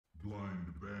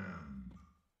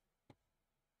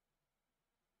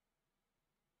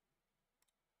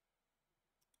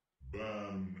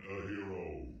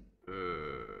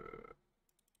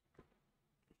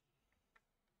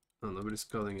nobody's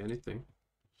calling anything.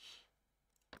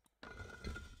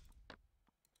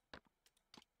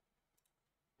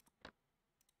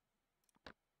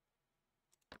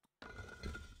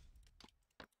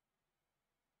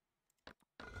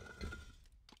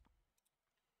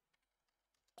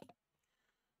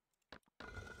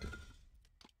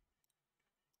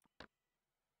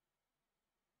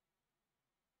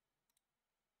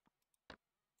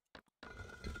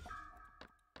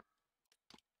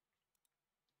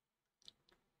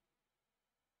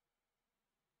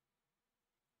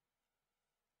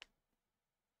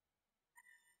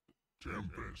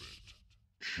 Tempest.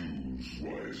 Choose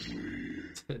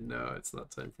wisely. No, it's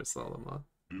not time for Solomon.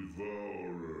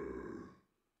 Devourer.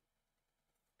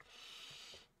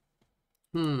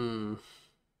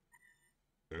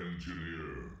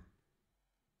 Engineer.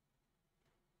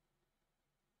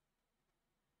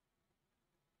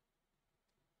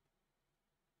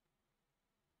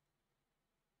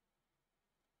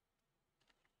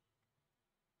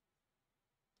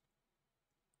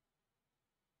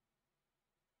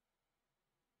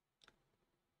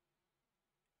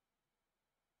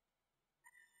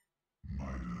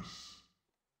 Midas.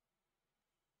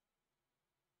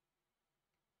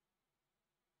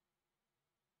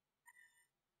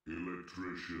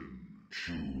 Electrician.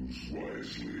 Choose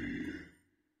wisely.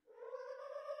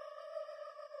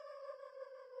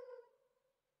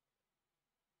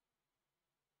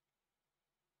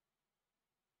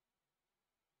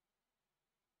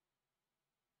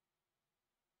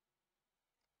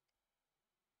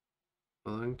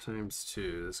 Long times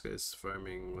 2. This guy's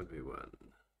farming 1v1.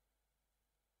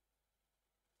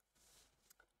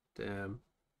 Damn.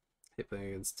 Hate playing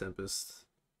against Tempest.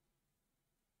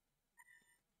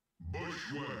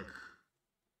 Bushwhack.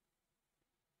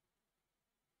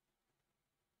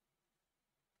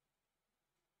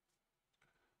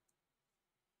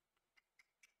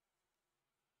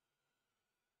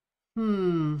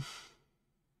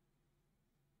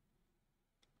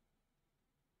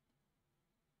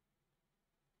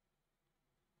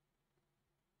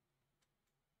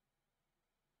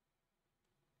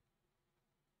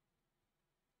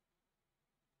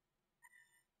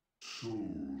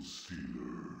 Soul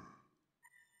Stealer.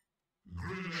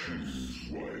 Choose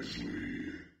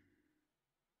wisely.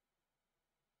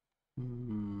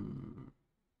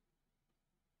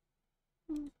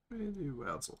 Maybe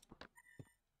Wildsoul.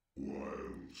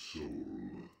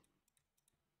 Wildsoul.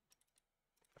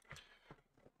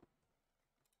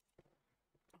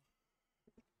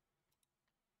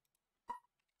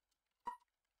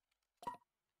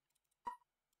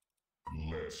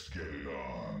 Let's get it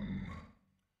on.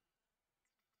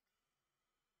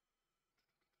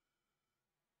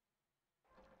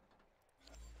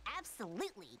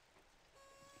 Absolutely.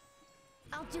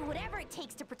 I'll do whatever it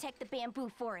takes to protect the bamboo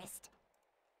forest.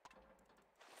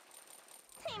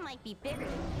 They might be bigger than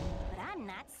me, but I'm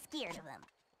not scared of them.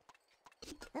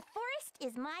 The forest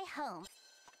is my home.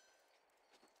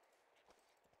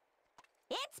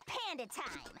 It's panda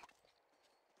time!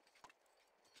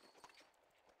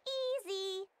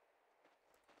 Easy!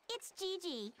 It's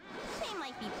GG. They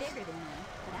might be bigger than me,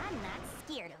 but I'm not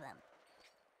scared of them.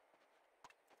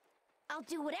 I'll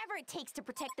do whatever it takes to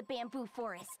protect the bamboo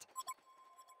forest.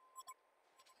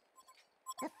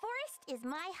 The forest is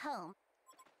my home.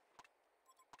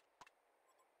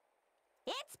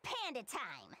 It's panda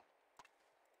time!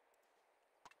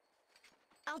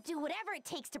 I'll do whatever it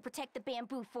takes to protect the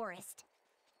bamboo forest.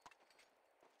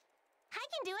 I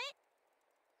can do it!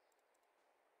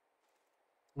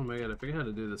 Oh my god, I forget how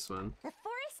to do this one. The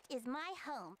forest is my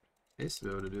home. I used to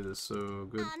be able to do this so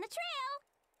good. On the trail!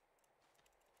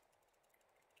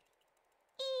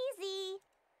 Easy!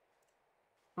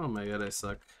 Oh my god, I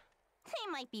suck. They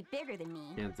might be bigger than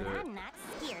me, Can't do but it. I'm not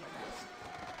scared of them.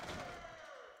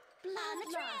 On the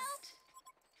trail!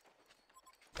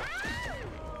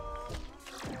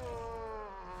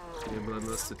 Yeah,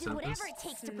 bloodlust to Do Tempest. whatever it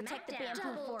takes to protect the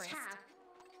bamboo forest.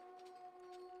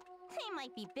 They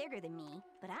might be bigger than me,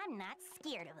 but I'm not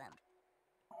scared of them.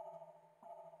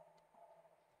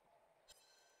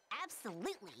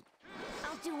 Absolutely.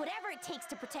 I'll do whatever it takes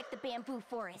to protect the bamboo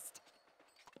forest.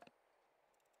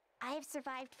 I have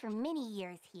survived for many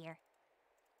years here.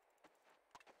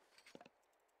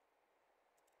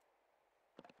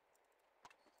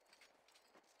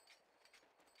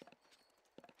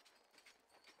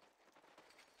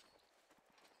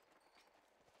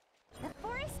 The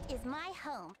forest is my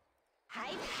home.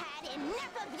 I've had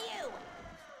enough of you!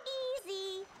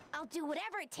 Easy! I'll do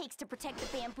whatever it takes to protect the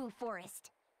bamboo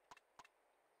forest.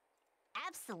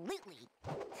 Absolutely.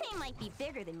 They might be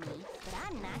bigger than me, but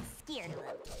I'm not scared of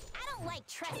them. I don't like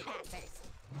trespassers.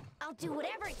 I'll do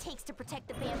whatever it takes to protect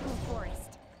the bamboo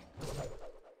forest.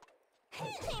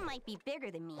 They might be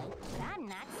bigger than me, but I'm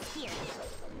not scared of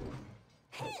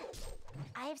them.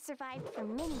 I have survived for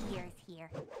many years here.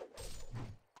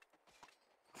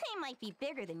 They might be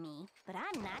bigger than me, but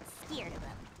I'm not scared of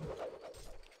them.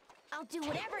 I'll do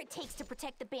whatever it takes to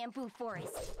protect the bamboo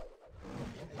forest.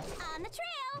 On the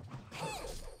trail!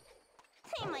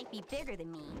 They might be bigger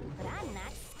than me, but I'm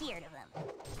not scared of them.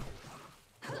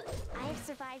 I have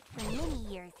survived for many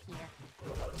years here.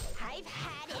 I've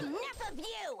had enough of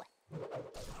you!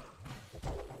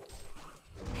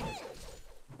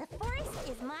 The forest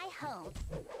is my home.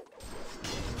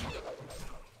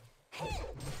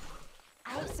 I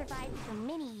have survived for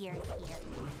many years here.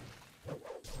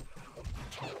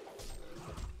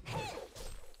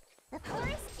 The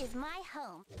forest is my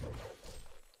home.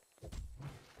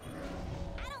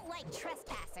 I don't like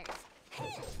trespassers.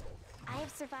 I have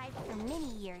survived for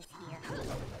many years here.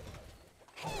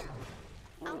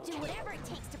 I'll do whatever it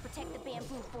takes to protect the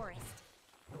bamboo forest.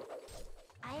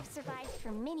 I have survived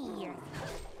for many years here.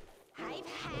 I've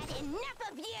had enough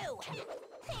of you!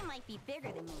 They might be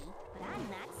bigger than me, but I'm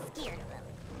not scared of them.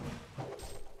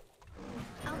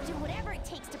 I'll do whatever it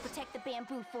takes to protect the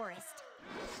bamboo forest.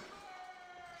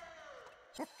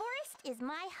 The forest is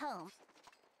my home.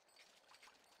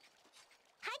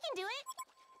 I can do it!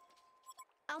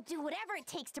 I'll do whatever it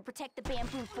takes to protect the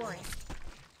bamboo forest.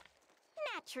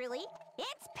 Naturally,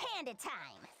 it's panda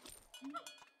time!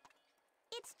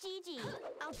 It's Gigi.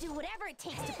 I'll do whatever it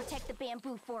takes to protect the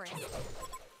bamboo forest.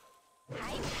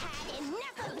 I've had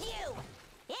enough of you!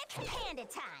 It's panda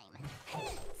time!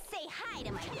 Say hi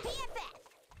to my BFF!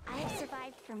 I have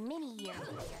survived for many years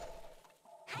here.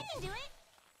 I can do it!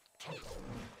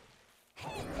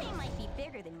 They might be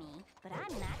bigger than me, but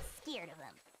I'm not scared of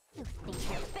them. You think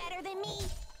you're better than me?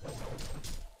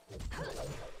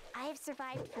 I have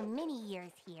survived for many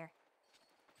years here.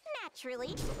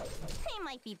 Naturally, they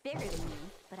might be bigger than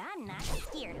me, but I'm not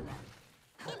scared of them.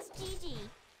 It's Gigi.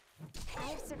 I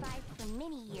have survived for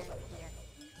many years here.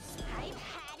 I've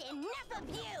had enough of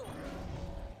you!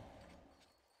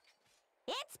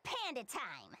 It's panda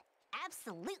time!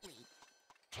 Absolutely!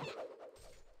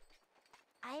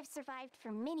 I have survived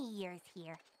for many years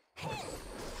here.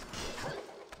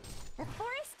 The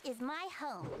forest is my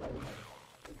home.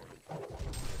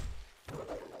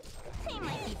 They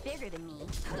might be bigger than me,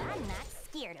 but I'm not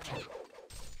scared of them.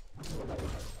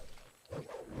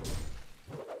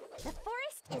 The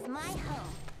forest is my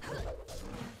home.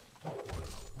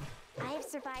 I have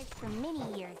survived for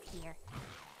many years here.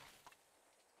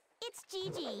 It's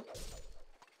Gigi.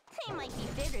 They might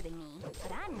be bigger than me,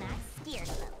 but I'm not scared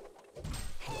of them.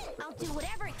 I'll do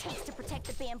whatever it takes to protect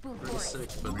the bamboo forest. Sick,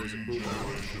 but there's a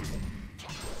cooldown.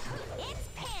 It's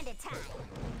panda time!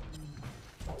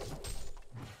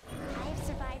 I have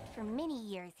survived for many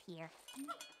years here.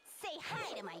 Say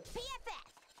hi to my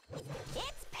BFF!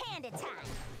 It's panda time!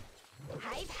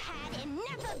 I've had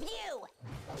enough of you!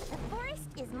 The forest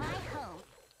is my home.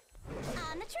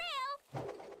 On the trail!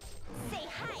 Say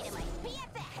hi to my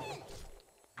BFF!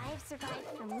 I have survived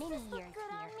for many years here.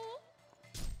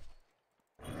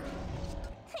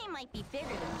 They might be bigger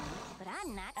than me, but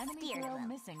I'm not Enemy scared hero of them.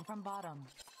 missing from bottom.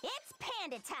 It's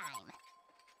panda time!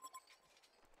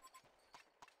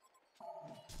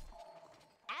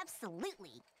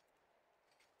 Absolutely!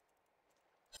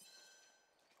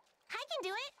 I can do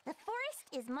it! The forest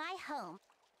is my home.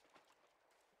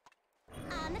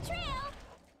 On the trail!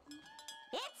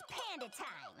 It's panda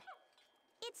time!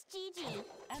 It's Gigi.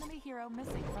 Enemy hero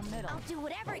missing from middle. I'll do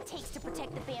whatever it takes to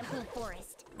protect the bamboo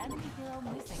forest. Enemy hero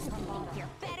missing from Think bottom. you're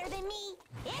better than me?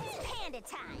 It's panda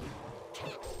time!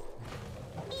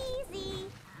 Easy!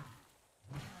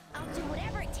 I'll do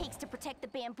whatever it takes to protect the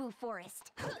bamboo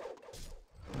forest.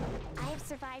 I have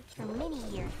survived for many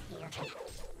years here.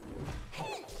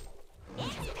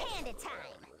 It's panda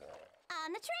time!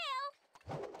 On the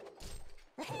trail!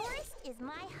 The forest is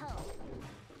my home.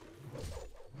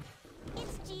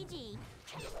 It's Gigi.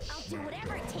 I'll do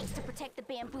whatever it takes to protect the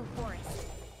bamboo forest.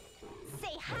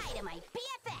 Say hi to my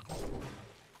BFF!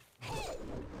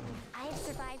 I have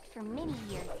survived for many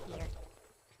years here.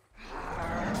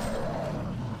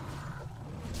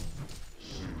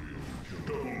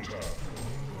 Double tap.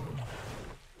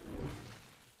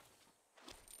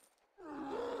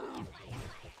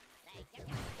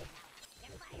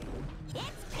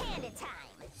 It's panda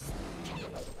time!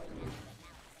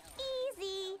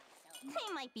 Easy!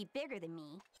 They might be bigger than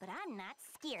me, but I'm not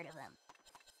scared of them.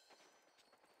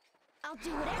 I'll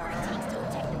do whatever it takes to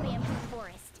protect the bamboo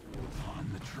forest.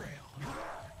 On the trail.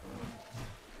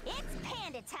 It's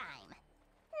panda time!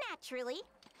 Naturally.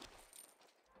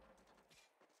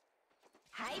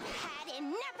 I've had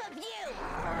enough of you!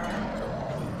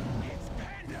 It's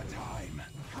panda time!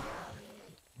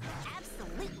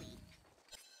 Absolutely.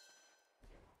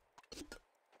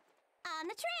 On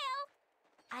the trail!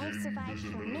 I have survived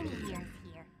for many years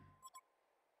here.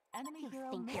 Enemy You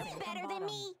hero think missing you're from better than bottom.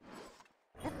 me?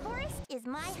 The forest is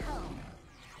my home.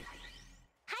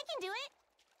 I can do it!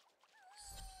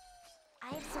 I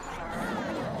have survived for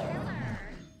many years.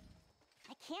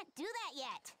 I can't do that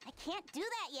yet. I can't do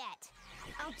that yet.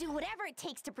 I'll do whatever it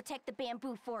takes to protect the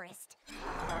bamboo forest. I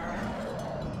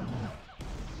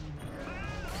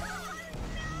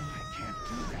can't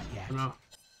do that yet. No.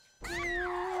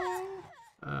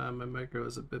 My micro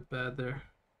was a bit bad there.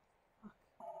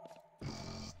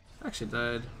 Actually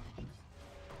died.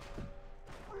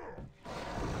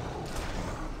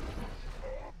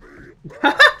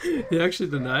 He actually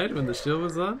denied when the shield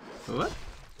was on? What?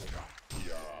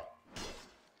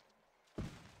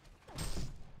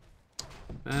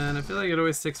 Man, I feel like it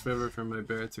always takes forever for my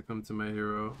bear to come to my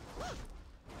hero.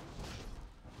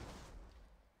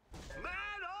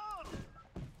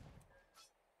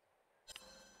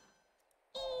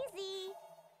 Easy.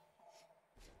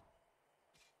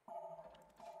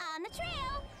 On the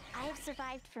trail. I have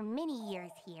survived for many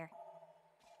years here.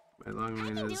 My long I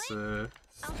lane can do is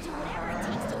I'll do whatever it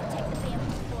takes to protect the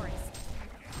bamboo forest.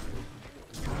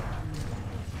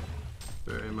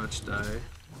 very much die.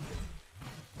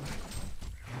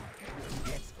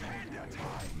 It's panda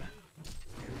time!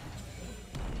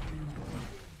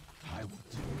 I will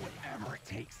do whatever it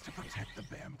takes to protect the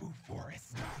bamboo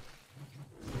forest.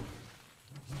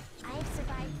 I have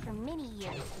survived for many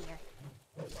years here.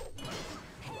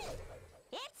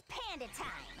 It's panda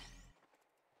time!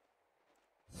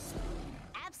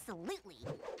 Absolutely.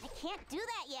 I can't do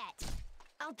that yet.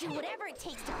 I'll do whatever it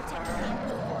takes to protect the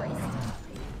bamboo forest.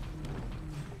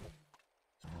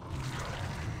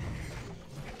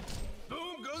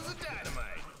 Boom goes the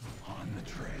dynamite. On the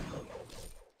trail.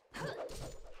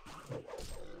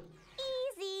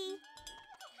 Easy.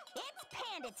 It's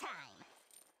panda time.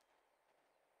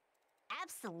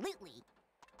 Absolutely.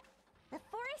 The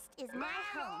forest is my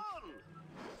home.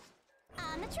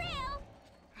 On the trail.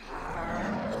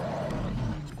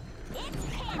 It's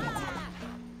panda time.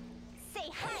 Say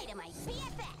hi to my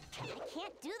BFF. I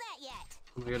can't do that yet.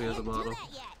 Oh my god, he has a bottle. I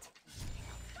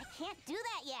can't do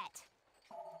that yet.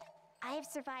 I have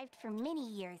survived for many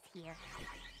years here.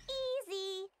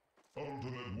 Easy.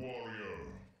 Ultimate warrior.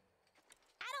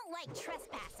 I don't like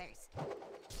trespassers.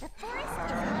 The forest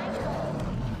is my home.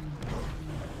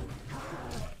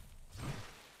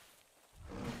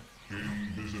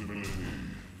 Invisibility.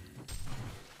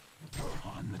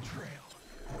 On the trail.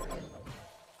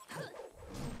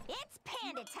 It's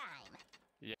panda time.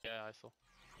 Yeah, I saw.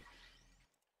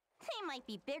 They might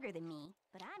be bigger than me,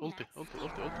 but I'm Ulti, not ulti,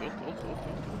 scared.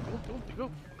 ulti,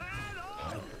 go. I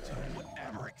will do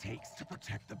whatever it takes to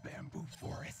protect the bamboo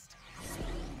forest. 3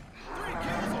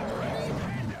 kills already?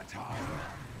 Panda time.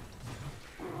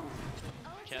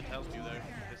 Can't help you there.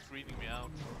 It's freezing me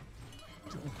out.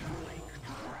 Don't like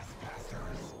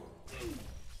trespassers.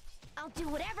 I'll do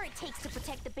whatever it takes to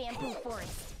protect the bamboo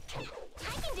forest. I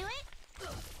can do it.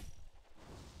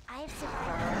 I have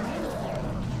survived for many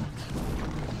years.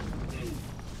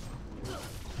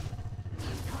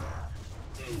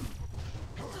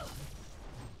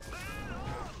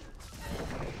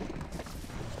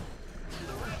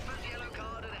 The red plus yellow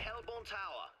card at the Hellborn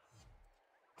Tower.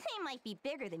 They might be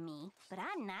bigger than me, but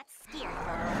I'm not scared of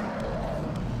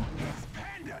them. It's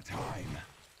panda time.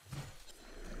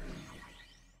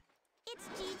 It's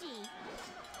GG.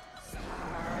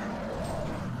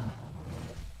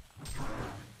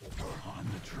 On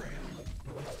the trail.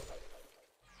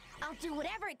 I'll do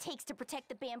whatever it takes to protect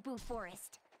the bamboo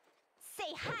forest.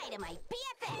 Say hi to my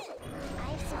BFF.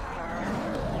 I've survived for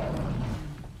many years.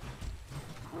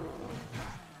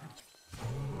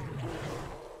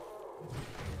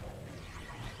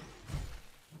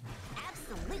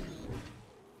 Absolutely.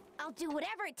 I'll do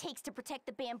whatever it takes to protect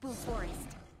the bamboo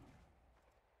forest.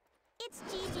 It's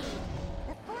GG.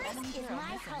 The forest Enemy is hero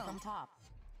my missing home. from top.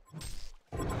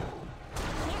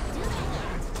 Can't do that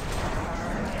yet.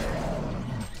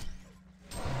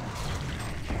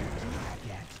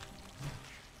 Yet.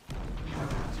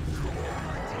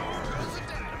 Goes the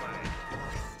dynamite.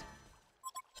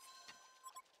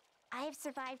 I have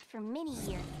survived for many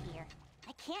years here.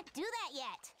 I can't do that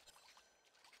yet.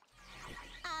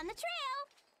 On the trail.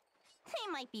 They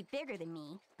might be bigger than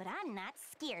me, but I'm not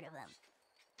scared of them.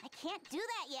 I can't do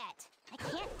that yet. I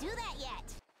can't do that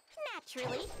yet.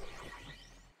 Naturally.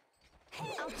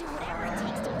 I'll do whatever it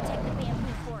takes to protect the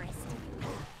bamboo forest.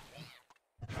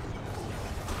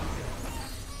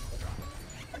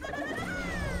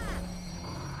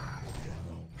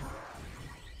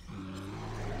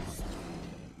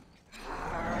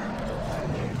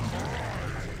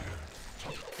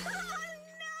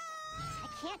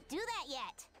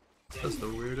 was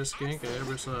the weirdest gank I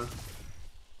ever saw.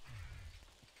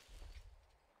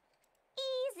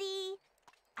 Easy.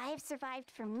 I have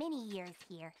survived for many years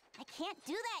here. I can't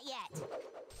do that yet.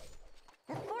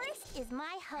 The forest is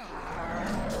my home.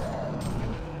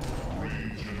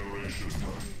 Regeneration.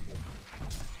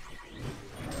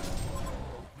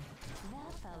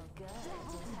 That felt good.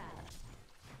 Double tap.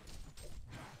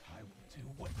 I will do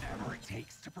whatever it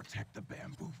takes to protect the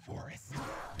bamboo forest.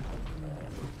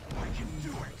 I can do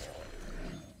it.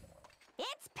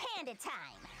 It's panda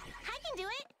time. I can do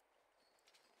it.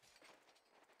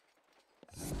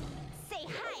 Say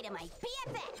hi to my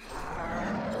BFF.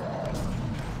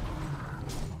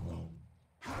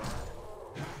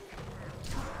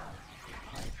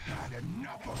 I've had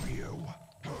enough of you.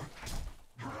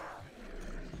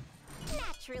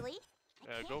 Naturally. I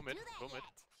can't go mid, do that go mid. yet.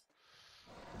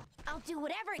 I'll do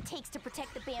whatever it takes to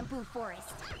protect the bamboo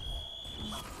forest.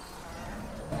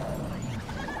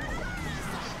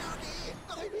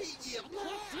 I can't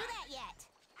do that yet.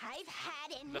 I've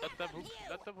had enough Let them of hook, you.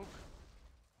 let them hook.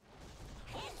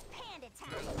 It's panda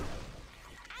time.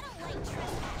 I don't like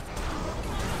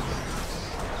trespassing.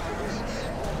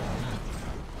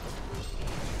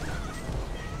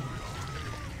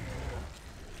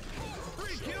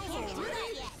 Can't do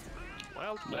that yet.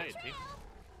 Well played, team.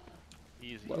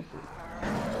 Easy.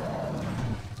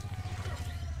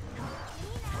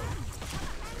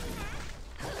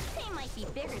 They might be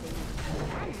bigger than me, but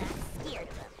I'm not scared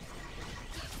of them.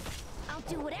 I'll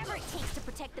do whatever it takes to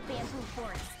protect the bamboo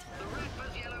forest. The red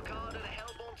has yellow card at the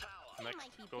Hellborn Tower. They Next,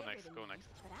 might be go bigger next, than go me, next.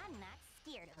 but I'm not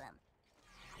scared of them.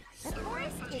 The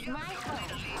forest is my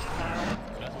home.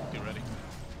 Let's hook, you ready?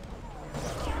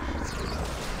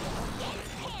 It's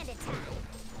panda time.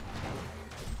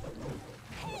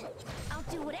 I'll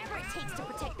do whatever it takes to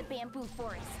protect the bamboo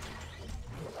forest.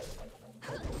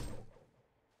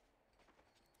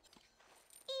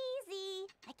 Easy.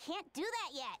 I can't do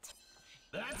that yet.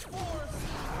 That's force.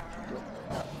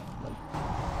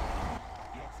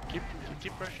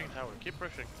 Keep pressuring tower, keep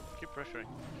pressuring, keep pressuring.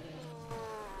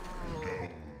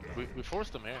 We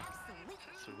forced them here. Absolutely.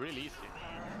 It's really easy.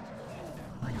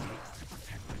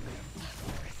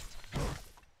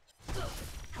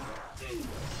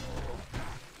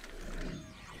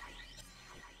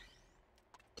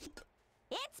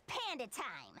 It's panda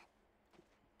time.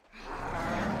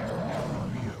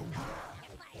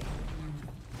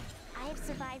 I have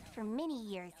survived for many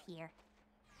years here.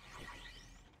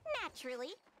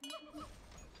 Naturally.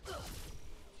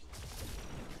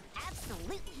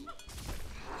 Absolutely.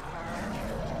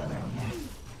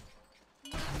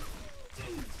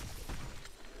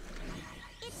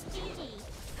 It's GG.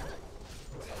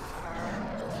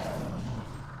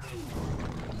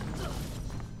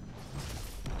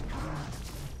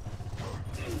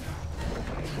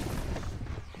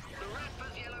 The red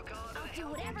has yellow card at I'll the do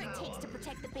whatever Hellborn it Tower. takes to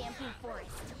protect the bamboo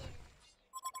forest.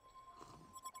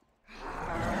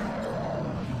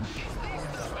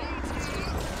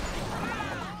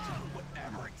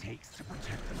 Whatever it takes to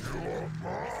protect the bamboo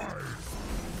forest.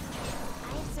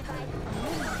 I have survived for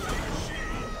many years.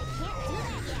 I can't do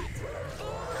that yet.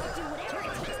 I'll do whatever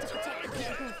it takes to protect the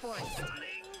bamboo forest.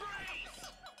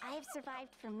 I have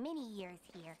survived for many years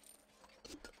here.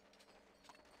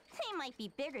 They might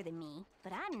be bigger than me,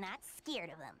 but I'm not scared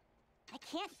of them. I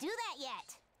can't do that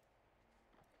yet.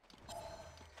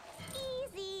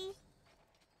 Easy.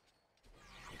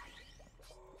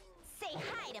 Say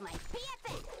hi to my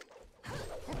BFF.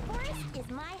 The forest is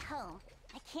my home.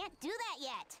 I can't do that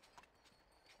yet.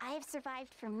 I have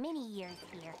survived for many years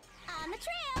here. On the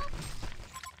trail!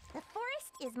 The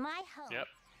forest is my home. Yep.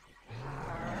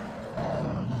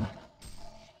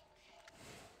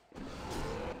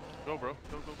 Go, bro.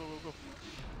 Go, go, go, go, go.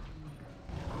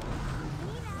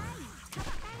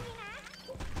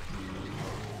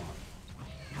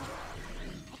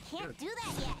 I can't do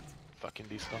that yet. Fucking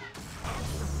these stuff.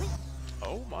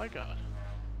 Oh my god.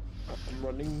 I'm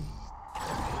running.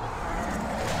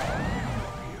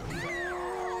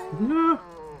 No!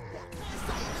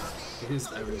 He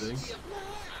used everything.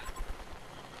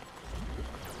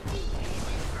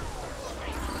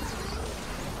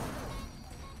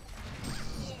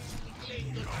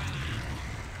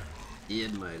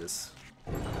 Ian Midas.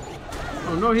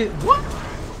 Oh no, he. What?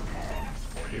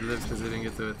 He lived because he didn't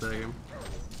get to attack him.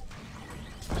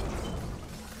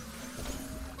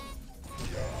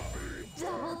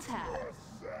 Double tap.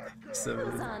 Who's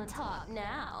 70. on top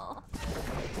now?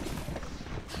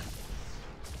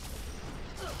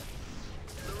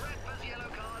 The red has yellow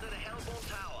card at the Hellborn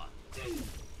Tower.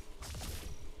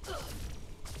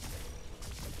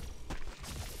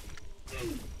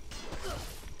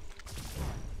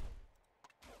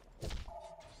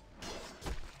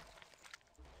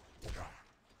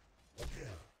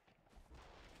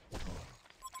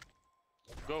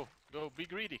 Go, be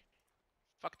greedy.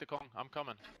 Fuck the Kong, I'm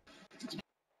coming.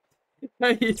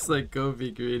 He's like, go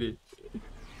be greedy.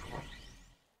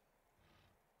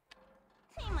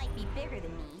 They might be bigger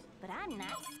than me, but I'm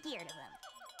not scared of them.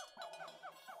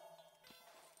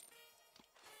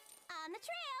 On the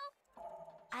trail!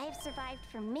 I have survived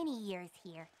for many years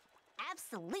here.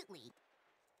 Absolutely.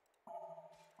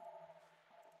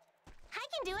 I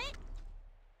can do it!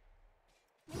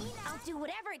 I'll do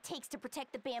whatever it takes to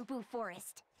protect the bamboo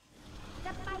forest.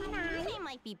 They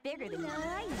might be bigger than me, but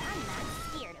I'm not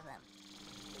scared of them.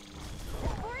 The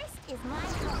forest is my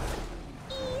home.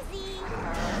 Easy!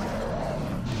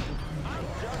 I'm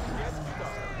just getting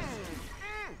started.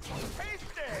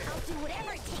 Taste it! I'll do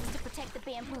whatever it takes to protect the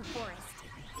bamboo forest.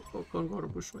 Oh, can't go to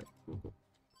bushway. Go.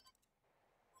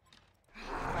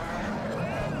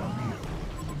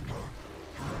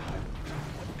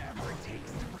 Whatever it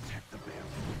takes to protect the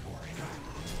bamboo forest.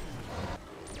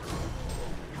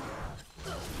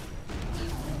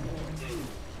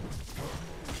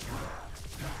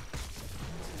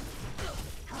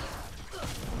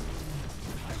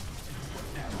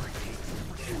 Whatever it takes to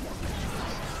protect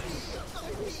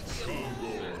the Can't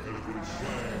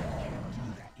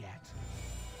do that yet.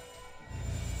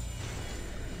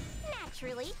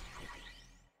 Naturally.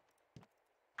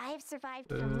 I have survived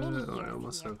for many years I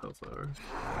almost here. have Hellflower.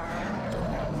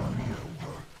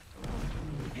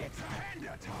 It's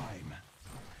panda time.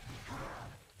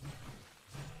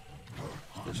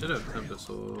 I should have Tempest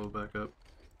Soul back up.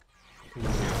 They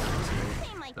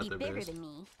might be Got their bigger base. than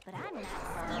me, but I'm not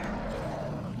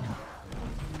scared.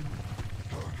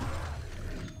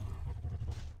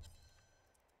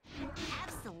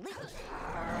 Absolutely.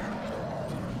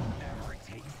 Whatever it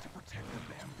takes to protect the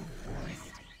bamboo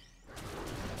forest.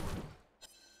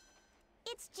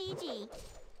 It's GG.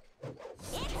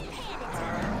 It's panda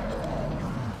time.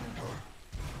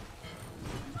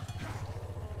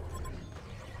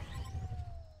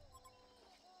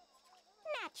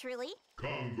 Naturally.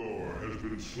 Condor has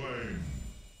been slain.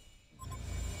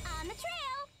 On the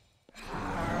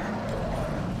trail.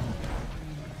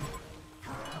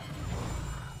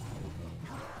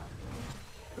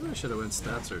 Maybe I should have went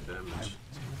stats or damage.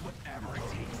 Whatever it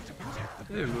takes to protect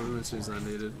the Hey, movement seems not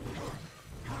needed.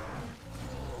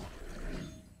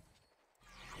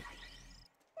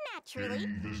 Naturally.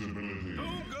 Invisibility.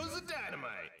 Boom goes the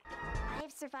dynamite. I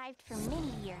have survived for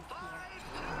many years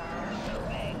here.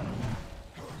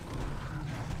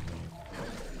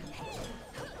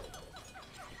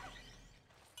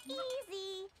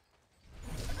 Easy.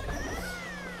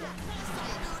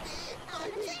 On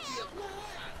the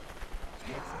trail.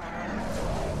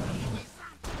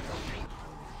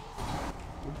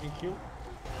 Thank you.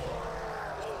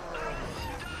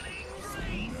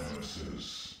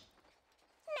 Versus.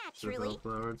 Should have Naturally.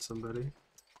 Hellflowered somebody.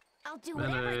 I'll do Man,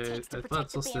 whatever it takes to I protect thought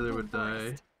the Soul Stealer bamboo would die.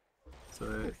 forest.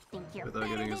 So Think you're without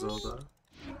better getting his than ult me? off.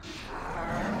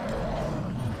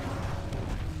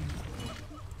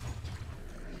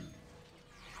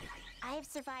 I have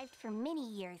survived for many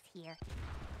years here.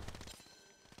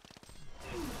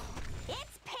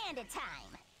 It's panda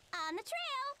time! On the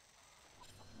trail!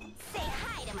 Say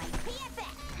hi to my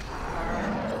BFF!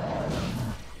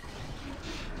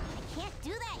 I can't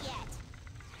do that yet!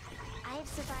 I have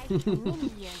survived for many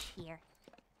years here.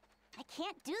 I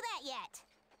can't do that yet!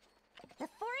 The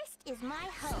forest is my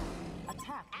home.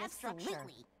 Attack this structure.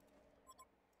 Absolutely!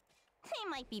 They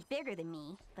might be bigger than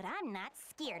me, but I'm not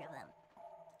scared of them.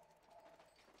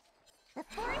 The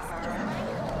forest is my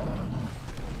home.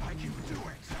 I can do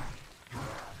it.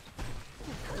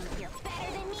 You think you're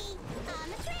better than me? On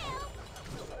the trail!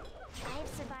 I have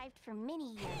survived for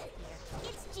many years here.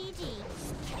 It's GG.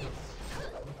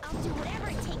 I'll do whatever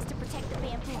it takes to protect the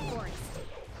bamboo forest.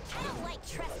 I don't like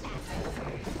trespassers.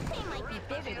 They might be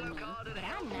bigger than me, but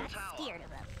I'm not scared of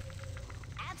them.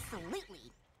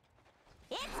 Absolutely.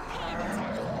 It's panda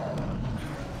time.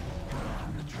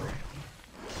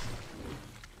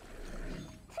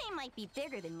 They might be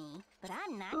bigger than me, but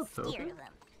I'm not Oh, scared token? of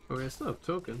them. Okay, I still have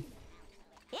token.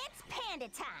 It's panda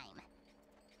time!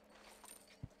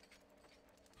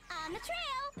 On the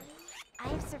trail! I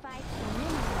have survived for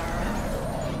many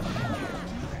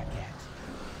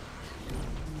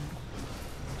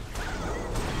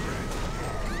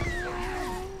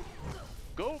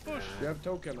Go bush! You have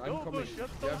token. I'm Go coming. bush! You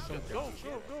Go, have go, token. go,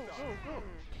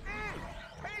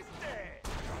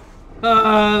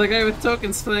 go! The guy with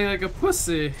tokens playing like a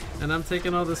pussy, and I'm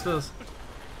taking all the spells.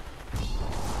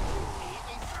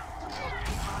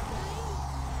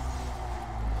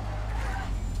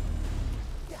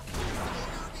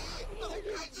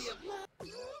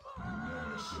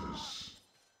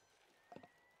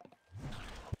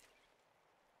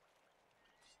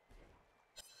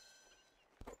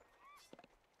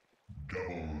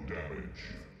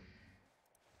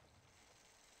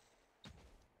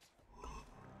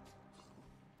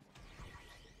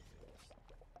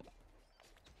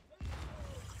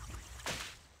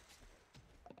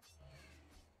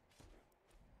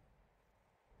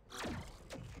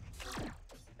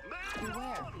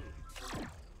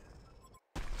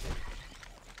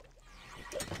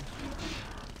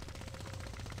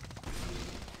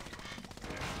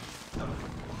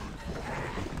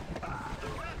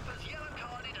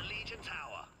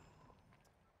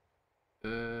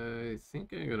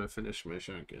 gonna finish my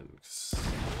shuriken.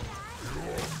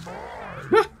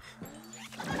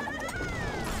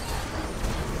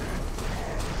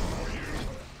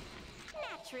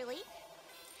 Naturally.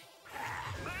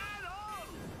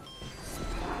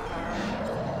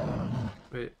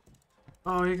 Wait.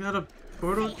 Oh, you got a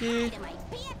portal Say hi key? to my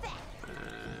BFF.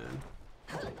 Man.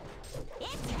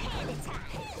 It's panda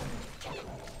time.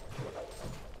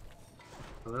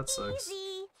 Well, that sucks.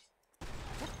 Easy.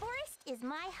 The forest is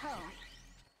my home.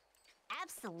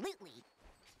 Absolutely.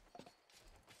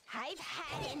 I've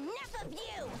had enough of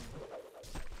you.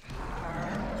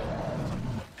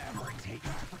 Whatever it takes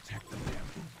to protect the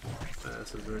bamboo forest.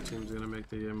 So their team's gonna make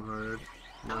the game hard.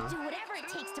 I'll No. do whatever it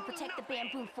takes to protect the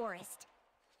bamboo forest.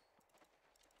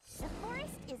 The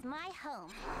forest is my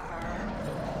home.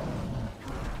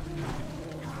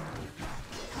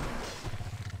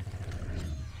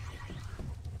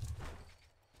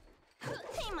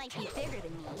 They might be bigger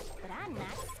than me, but I'm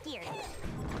not scared of them.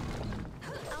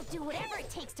 I'll do whatever it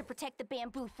takes to protect the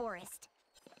bamboo forest.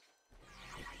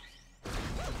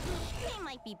 They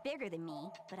might be bigger than me,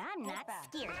 but I'm not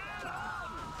scared of them.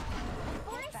 The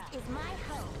forest is my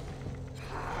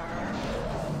home.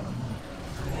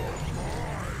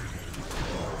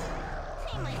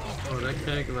 They might be bigger Oh, that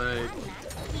keg, than me, like, but I'm not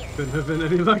scared. couldn't have been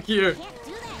any luckier. Can't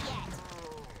do that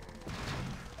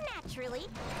yet. Naturally.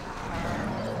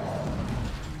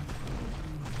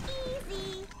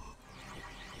 Easy.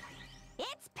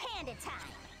 It's panda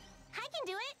time. I can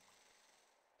do it.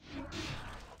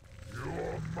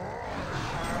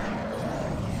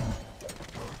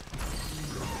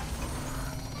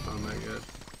 Oh my god.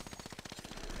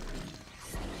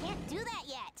 Can't do that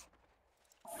yet.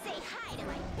 Say hi to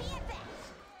my BFF.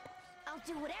 I'll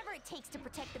do whatever it takes to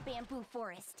protect the bamboo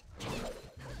forest. The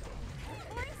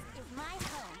forest is my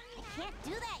home. I can't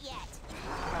do that yet.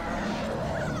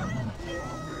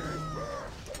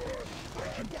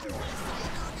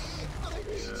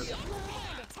 It's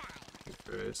panda time.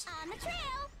 Christ. On the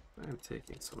trail. I'm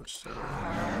taking so much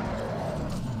time.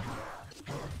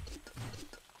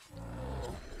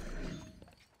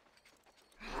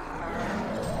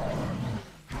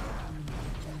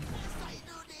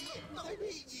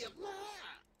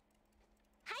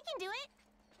 I can do it.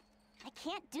 I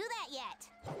can't do that yet.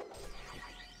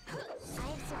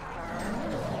 I've survived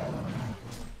many years.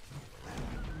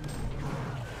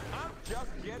 I'm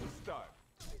just getting started.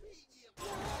 The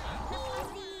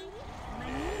pussy. My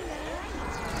new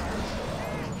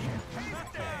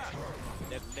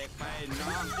เด็กๆไปน้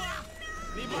อง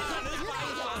นี่บ้าหรือ do เปล่า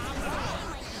that yet. They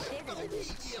might be bigger than me,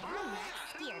 but I'm not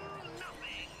scared of them.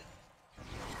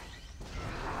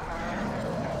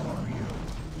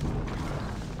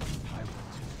 I will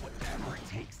do whatever it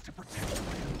takes to protect the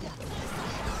bamboo.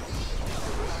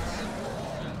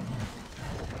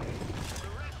 The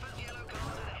red has yellow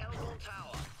card at Hellborn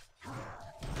Tower.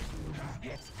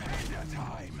 It's panda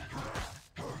time.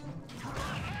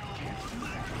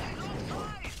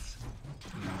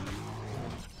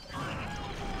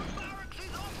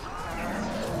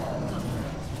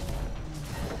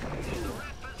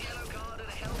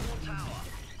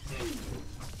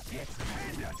 It's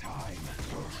panda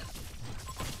time.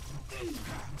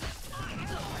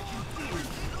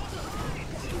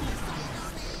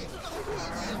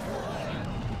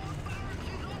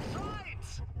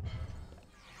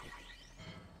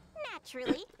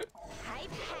 Naturally.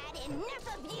 I've had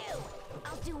enough of you.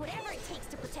 I'll do whatever it takes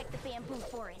to protect the bamboo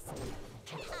forest.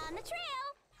 On the trail.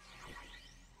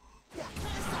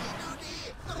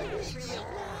 Naturally.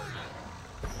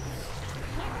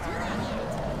 Can't do that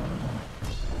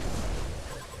yet.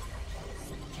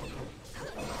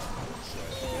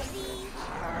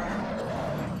 Easy.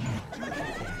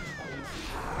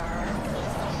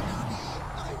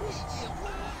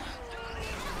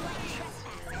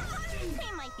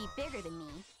 They might be bigger than me,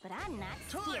 but I'm not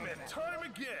scared of them. time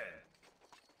again.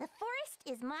 The forest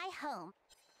is my home.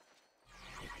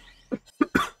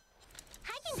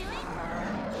 I can do it.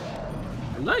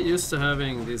 I'm not used to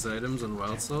having these items on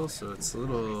Wildsoul, so it's a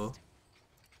little,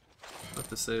 not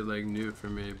to say like new for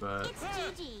me, but It's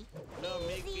GG. เริ่ม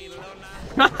มีกินแล้วนะ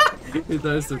he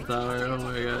does the tower. Oh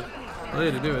my god! All you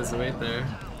had to do is wait there.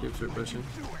 Keeps her pushing.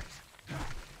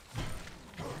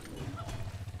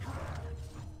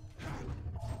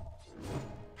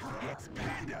 It's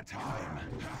panda time.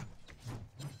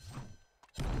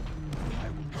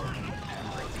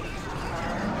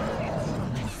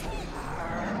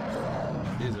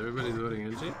 Jeez, everybody's voting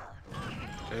NG?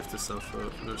 I have to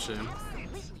self-vote, no shame.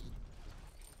 Absolutely.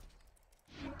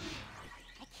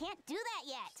 I can't do that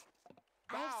yet.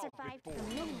 I've survived for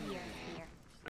many years here.